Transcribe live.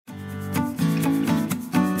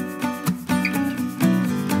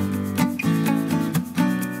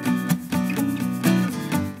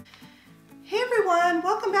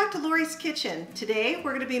Lawry's Kitchen. Today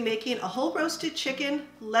we're going to be making a whole roasted chicken,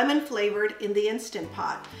 lemon flavored in the Instant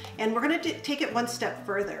Pot. And we're going to take it one step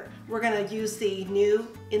further. We're going to use the new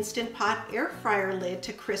Instant Pot air fryer lid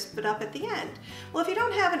to crisp it up at the end. Well, if you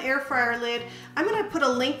don't have an air fryer lid, I'm going to put a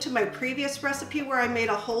link to my previous recipe where I made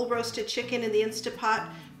a whole roasted chicken in the Instant Pot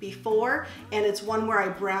before, and it's one where I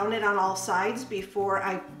brown it on all sides before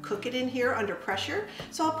I cook it in here under pressure.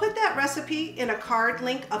 So I'll put that recipe in a card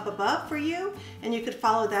link up above for you, and you could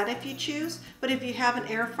follow that if you choose. But if you have an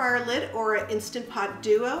air fryer lid or an Instant Pot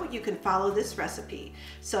Duo, you can follow this recipe.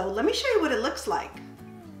 So let me show you what it looks like.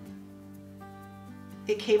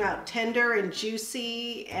 It came out tender and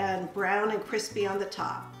juicy and brown and crispy on the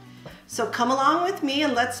top. So come along with me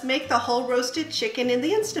and let's make the whole roasted chicken in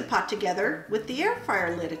the Instant Pot together with the air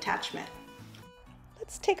fryer lid attachment.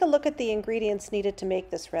 Let's take a look at the ingredients needed to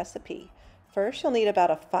make this recipe. First, you'll need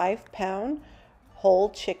about a 5-pound whole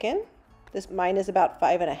chicken. Mine is about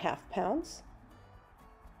 5.5 pounds.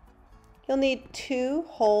 You'll need 2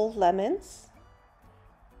 whole lemons.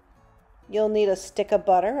 You'll need a stick of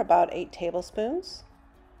butter, about 8 tablespoons.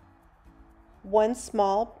 1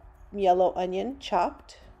 small yellow onion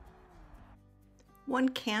chopped. 1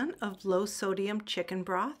 can of low sodium chicken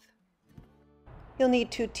broth. You'll need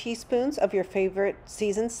 2 teaspoons of your favorite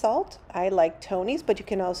seasoned salt. I like Tony's, but you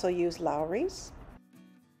can also use Lawry's.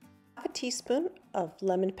 Half a teaspoon of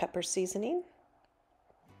lemon pepper seasoning.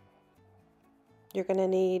 You're going to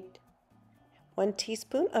need 1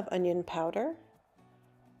 teaspoon of onion powder,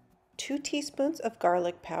 2 teaspoons of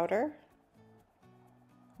garlic powder,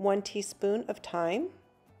 1 teaspoon of thyme,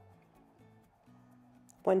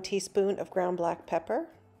 1 teaspoon of ground black pepper,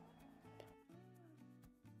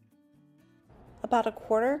 about a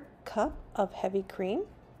 1/4 cup of heavy cream,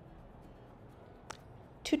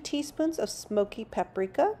 2 teaspoons of smoky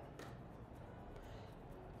paprika,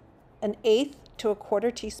 1/8 to a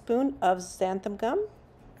 1/4 teaspoon of xanthan gum.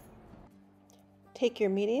 Take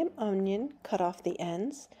your medium onion, cut off the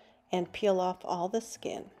ends, and peel off all the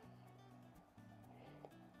skin.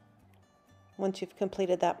 Once you've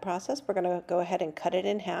completed that process, we're going to go ahead and cut it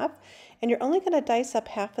in half, and you're only going to dice up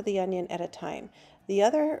half of the onion at a time. The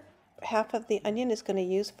other half of the onion is going to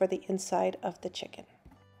use for the inside of the chicken.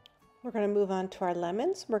 We're going to move on to our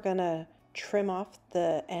lemons. We're going to trim off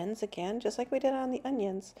the ends again, just like we did on the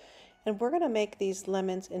onions, and we're going to make these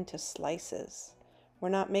lemons into slices. We're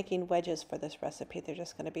not making wedges for this recipe, they're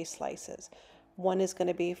just going to be slices. One is going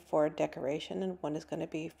to be for decoration and one is going to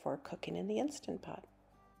be for cooking in the Instant Pot.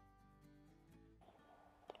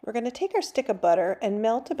 We're going to take our stick of butter and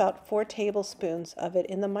melt about 4 tablespoons of it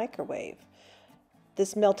in the microwave.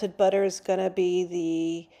 This melted butter is going to be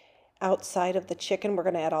the outside of the chicken. We're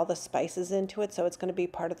going to add all the spices into it, so it's going to be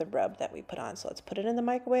part of the rub that we put on. So let's put it in the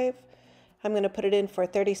microwave. I'm going to put it in for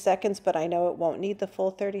 30 seconds, but I know it won't need the full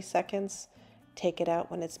 30 seconds. Take it out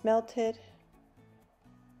when it's melted.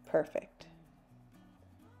 Perfect.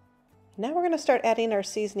 Now we're going to start adding our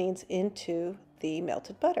seasonings into the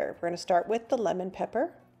melted butter. We're going to start with the lemon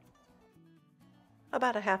pepper,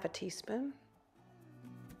 about a 1/2 teaspoon.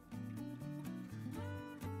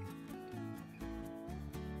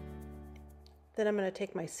 Then I'm going to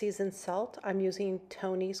take my seasoned salt. I'm using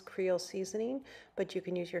Tony's Creole seasoning, but you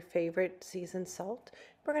can use your favorite seasoned salt.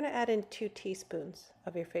 We're going to add in 2 teaspoons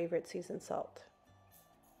of your favorite seasoned salt.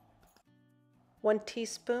 1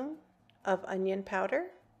 teaspoon of onion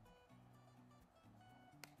powder.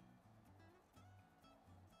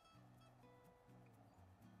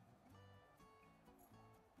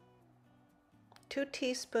 2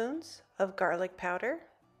 teaspoons of garlic powder.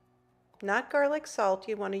 Not garlic salt,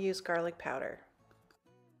 you want to use garlic powder.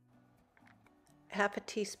 1/2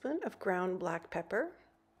 teaspoon of ground black pepper.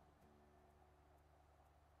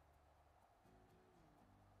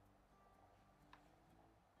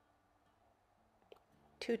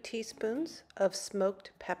 2 teaspoons of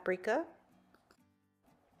smoked paprika.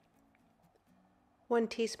 1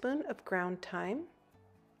 teaspoon of ground thyme.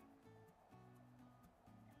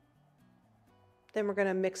 Then we're going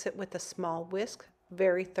to mix it with a small whisk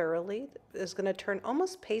very thoroughly. It's going to turn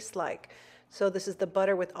almost paste-like. So this is the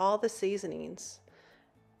butter with all the seasonings.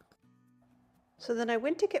 So then I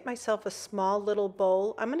went to get myself a small little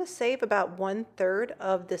bowl. I'm going to save about 1/3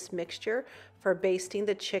 of this mixture for basting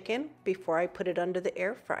the chicken before I put it under the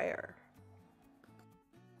air fryer.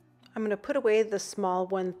 I'm going to put away the small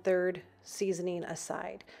 1/3 seasoning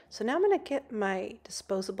aside. So now I'm going to get my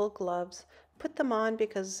disposable gloves, put them on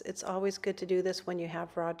because it's always good to do this when you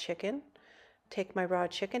have raw chicken. Take my raw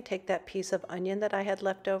chicken, take that piece of onion that I had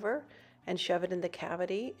left over and shove it in the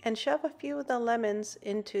cavity, and shove a few of the lemons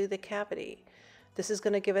into the cavity. This is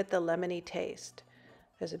going to give it the lemony taste.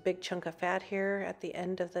 There's a big chunk of fat here at the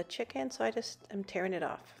end of the chicken, so I just am tearing it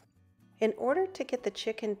off. In order to get the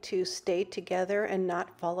chicken to stay together and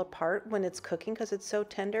not fall apart when it's cooking because it's so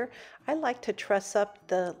tender, I like to truss up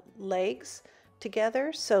the legs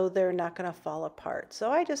together so they're not going to fall apart.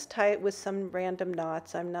 So I just tie it with some random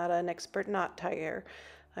knots. I'm not an expert knot tier.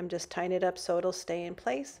 I'm just tying it up so it'll stay in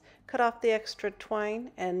place. Cut off the extra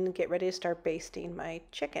twine and get ready to start basting my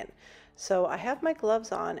chicken. So I have my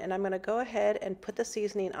gloves on and I'm going to go ahead and put the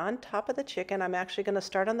seasoning on top of the chicken. I'm actually going to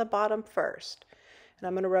start on the bottom first. And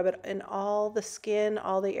I'm going to rub it in all the skin,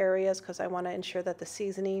 all the areas, because I want to ensure that the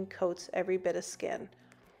seasoning coats every bit of skin.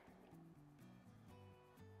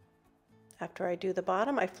 After I do the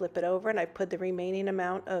bottom, I flip it over and I put the remaining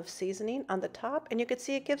amount of seasoning on the top. And you can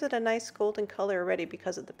see it gives it a nice golden color already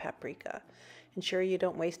because of the paprika. Ensure you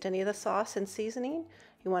don't waste any of the sauce and seasoning.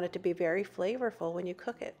 You want it to be very flavorful when you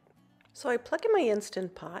cook it. So I plug in my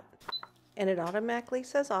Instant Pot and it automatically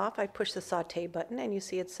says off. I push the saute button and you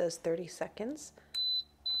see it says 30 seconds.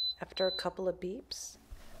 After a couple of beeps,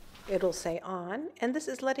 it'll say on, and this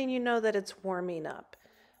is letting you know that it's warming up.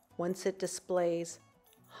 Once it displays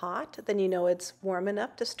hot, then you know it's warm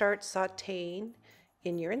enough to start sauteing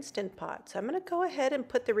in your Instant Pot. So I'm going to go ahead and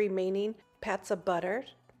put the remaining pats of butter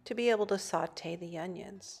to be able to saute the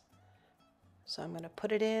onions. So I'm going to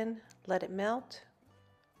put it in, let it melt,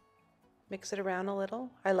 mix it around a little.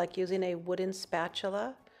 I like using a wooden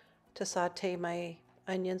spatula to saute my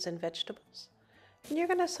onions and vegetables. And you're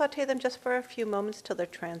going to saute them just for a few moments till they're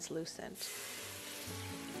translucent.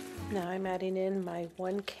 Now I'm adding in my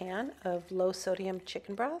 1 can of low sodium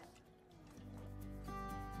chicken broth.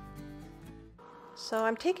 So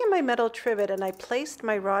I'm taking my metal trivet and I placed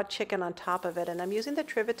my raw chicken on top of it, and I'm using the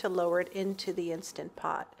trivet to lower it into the Instant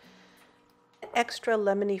Pot. Extra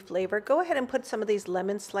lemony flavor. Go ahead and put some of these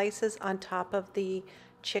lemon slices on top of the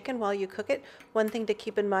chicken while you cook it. One thing to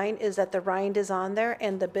keep in mind is that the rind is on there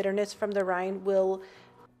and the bitterness from the rind will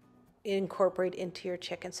incorporate into your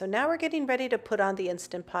chicken. So now we're getting ready to put on the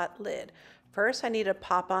Instant Pot lid. First, I need to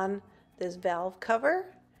pop on this valve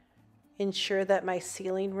cover, ensure that my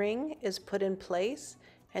sealing ring is put in place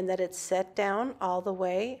and that it's set down all the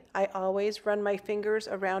way. I always run my fingers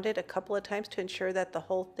around it a couple of times to ensure that the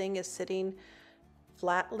whole thing is sitting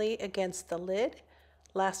flatly against the lid.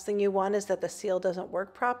 Last thing you want is that the seal doesn't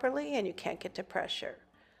work properly and you can't get to pressure.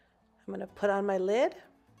 I'm going to put on my lid,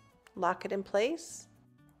 lock it in place,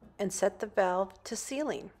 and set the valve to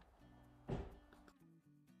sealing.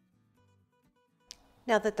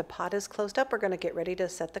 Now that the pot is closed up, we're going to get ready to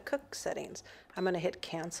set the cook settings. I'm going to hit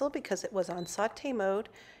cancel because it was on saute mode,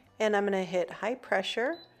 and I'm going to hit high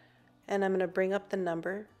pressure, and I'm going to bring up the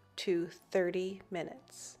number to 30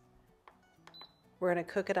 minutes. We're going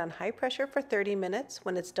to cook it on high pressure for 30 minutes.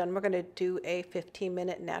 When it's done, we're going to do a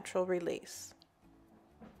 15-minute natural release.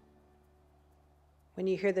 When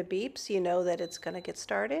you hear the beeps, you know that it's going to get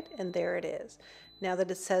started, and there it is. Now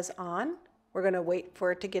that it says on, we're going to wait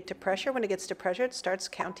for it to get to pressure. When it gets to pressure, it starts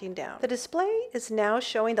counting down. The display is now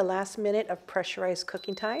showing the last minute of pressurized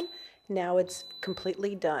cooking time. Now it's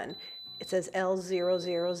completely done. It says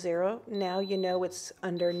L000. Now you know it's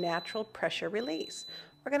under natural pressure release.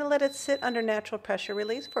 We're going to let it sit under natural pressure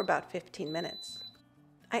release for about 15 minutes.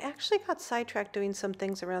 I actually got sidetracked doing some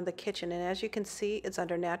things around the kitchen, and as you can see, it's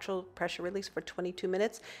under natural pressure release for 22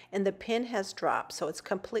 minutes, and the pin has dropped, so it's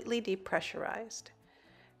completely depressurized.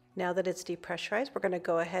 Now that it's depressurized, we're going to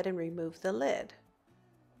go ahead and remove the lid.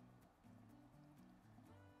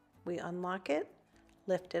 We unlock it,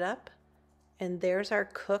 lift it up, and there's our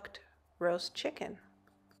cooked roast chicken.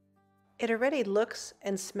 It already looks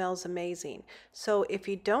and smells amazing. So if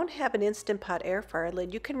you don't have an Instant Pot air fryer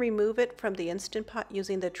lid, you can remove it from the Instant Pot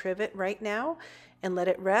using the trivet right now and let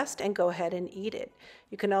it rest and go ahead and eat it.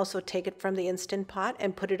 You can also take it from the Instant Pot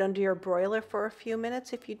and put it under your broiler for a few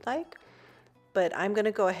minutes if you'd like. But I'm going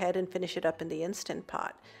to go ahead and finish it up in the Instant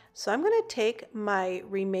Pot. So I'm going to take my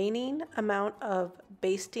remaining amount of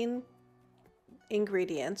basting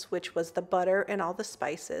ingredients, which was the butter and all the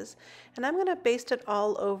spices, and I'm going to baste it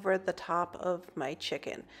all over the top of my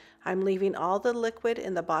chicken. I'm leaving all the liquid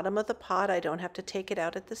in the bottom of the pot. I don't have to take it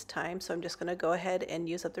out at this time, so I'm just going to go ahead and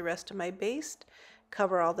use up the rest of my baste,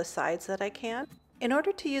 cover all the sides that I can. In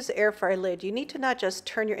order to use the air fryer lid, you need to not just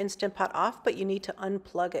turn your Instant Pot off, but you need to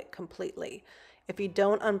unplug it completely. If you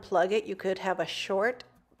don't unplug it, you could have a short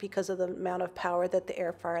because of the amount of power that the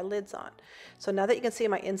air fryer lid's on. So now that you can see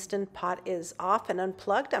my Instant Pot is off and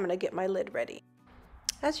unplugged, I'm going to get my lid ready.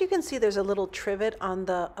 As you can see, there's a little trivet on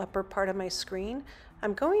the upper part of my screen.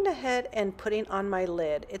 I'm going ahead and putting on my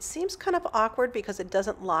lid. It seems kind of awkward because it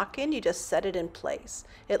doesn't lock in, you just set it in place.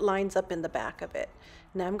 It lines up in the back of it.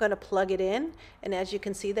 Now I'm going to plug it in, and as you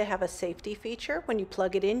can see, they have a safety feature. When you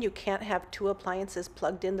plug it in, you can't have two appliances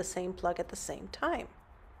plugged in the same plug at the same time.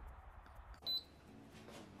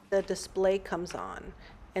 The display comes on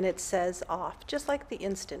and it says off, just like the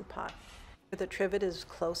Instant Pot. The trivet is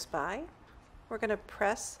close by. We're going to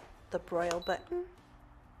press the broil button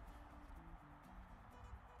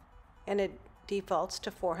and it defaults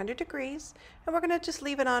to 400 degrees, and we're going to just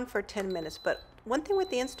leave it on for 10 minutes. But one thing with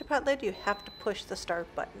the Instant Pot lid, you have to push the start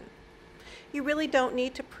button. You really don't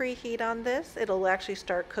need to preheat on this. It'll actually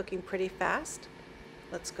start cooking pretty fast.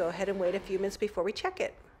 Let's go ahead and wait a few minutes before we check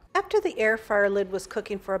it. After the air fryer lid was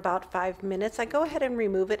cooking for about 5 minutes, I go ahead and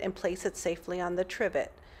remove it and place it safely on the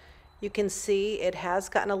trivet. You can see it has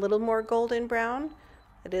gotten a little more golden brown.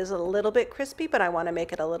 It is a little bit crispy, but I want to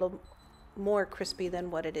make it a little more crispy than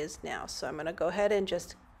what it is now. So I'm going to go ahead and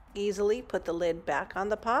just easily put the lid back on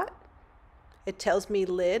the pot. It tells me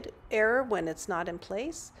lid error when it's not in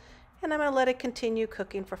place, and I'm going to let it continue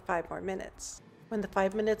cooking for 5 more minutes. When the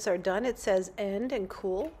 5 minutes are done, it says end and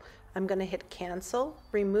cool. I'm going to hit cancel,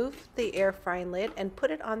 remove the air frying lid, and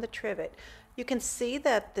put it on the trivet. You can see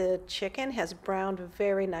that the chicken has browned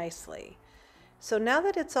very nicely. So now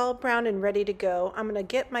that it's all brown and ready to go, I'm going to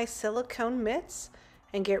get my silicone mitts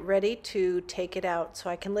and get ready to take it out so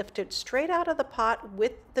I can lift it straight out of the pot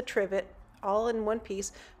with the trivet all in one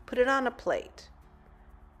piece, put it on a plate.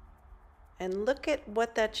 And look at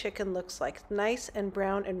what that chicken looks like, nice and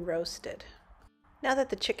brown and roasted. Now that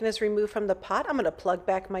the chicken is removed from the pot, I'm going to plug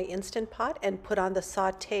back my Instant Pot and put on the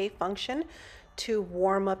saute function to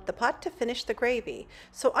warm up the pot to finish the gravy.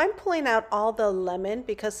 So I'm pulling out all the lemon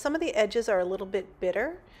because some of the edges are a little bit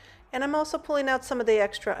bitter. And I'm also pulling out some of the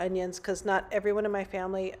extra onions because not everyone in my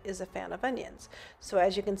family is a fan of onions. So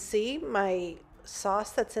as you can see, my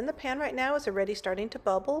sauce that's in the pan right now is already starting to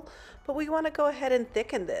bubble, but we want to go ahead and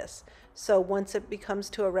thicken this. So once it becomes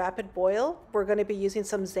to a rapid boil, we're going to be using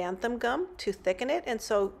some xanthan gum to thicken it. And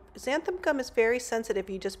so xanthan gum is very sensitive.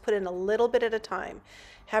 You just put in a little bit at a time.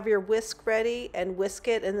 Have your whisk ready and whisk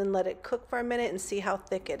it and then let it cook for a minute and see how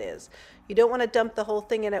thick it is. You don't want to dump the whole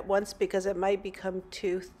thing in at once because it might become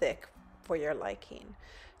too thick for your liking.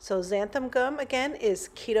 So xanthan gum again is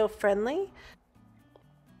keto friendly,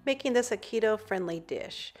 making this a keto friendly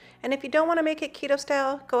dish. And if you don't want to make it keto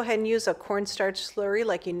style, go ahead and use a cornstarch slurry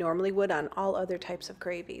like you normally would on all other types of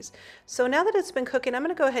gravies. So now that it's been cooking, I'm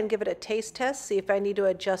going to go ahead and give it a taste test, see if I need to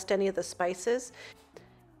adjust any of the spices.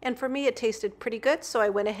 And for me, it tasted pretty good, so I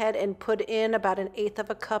went ahead and put in about 1/8 of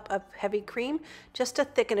a cup of heavy cream just to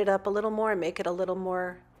thicken it up a little more and make it a little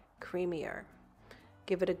more creamier.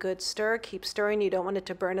 Give it a good stir, keep stirring, you don't want it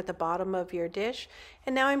to burn at the bottom of your dish.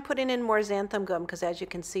 And now I'm putting in more xanthan gum because as you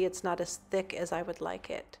can see, it's not as thick as I would like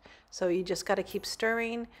it. So you just got to keep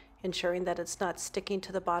stirring, ensuring that it's not sticking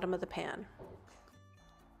to the bottom of the pan.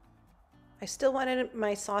 I still wanted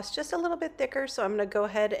my sauce just a little bit thicker, so I'm going to go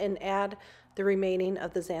ahead and add the remaining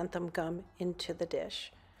of the xanthan gum into the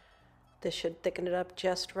dish. This should thicken it up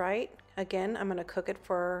just right. Again, I'm going to cook it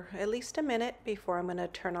for at least a minute before I'm going to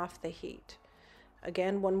turn off the heat.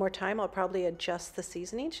 Again, one more time, I'll probably adjust the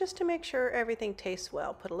seasonings just to make sure everything tastes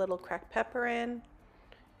well. Put a little cracked pepper in.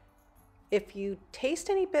 If you taste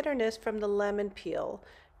any bitterness from the lemon peel,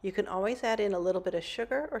 you can always add in a little bit of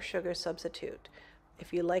sugar or sugar substitute.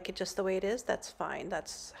 If you like it just the way it is, that's fine.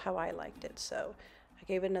 That's how I liked it. So I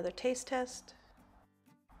gave it another taste test.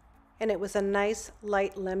 And it was a nice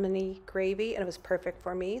light lemony gravy and it was perfect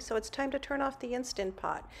for me. So it's time to turn off the Instant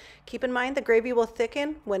Pot. Keep in mind the gravy will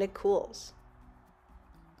thicken when it cools.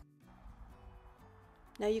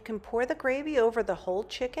 Now you can pour the gravy over the whole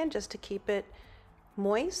chicken just to keep it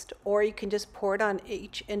moist, or you can just pour it on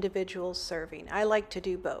each individual serving. I like to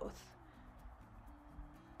do both.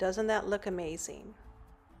 Doesn't that look amazing?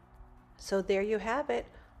 So there you have it,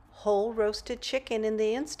 whole roasted chicken in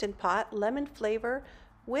the Instant Pot, lemon flavor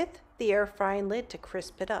with the air frying lid to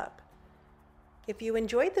crisp it up. If you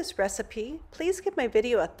enjoyed this recipe, please give my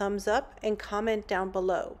video a thumbs up and comment down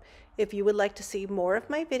below. If you would like to see more of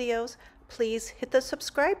my videos, please hit the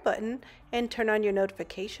subscribe button and turn on your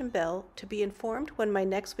notification bell to be informed when my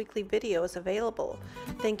next weekly video is available.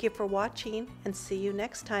 Thank you for watching and see you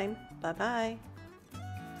next time. Bye-bye.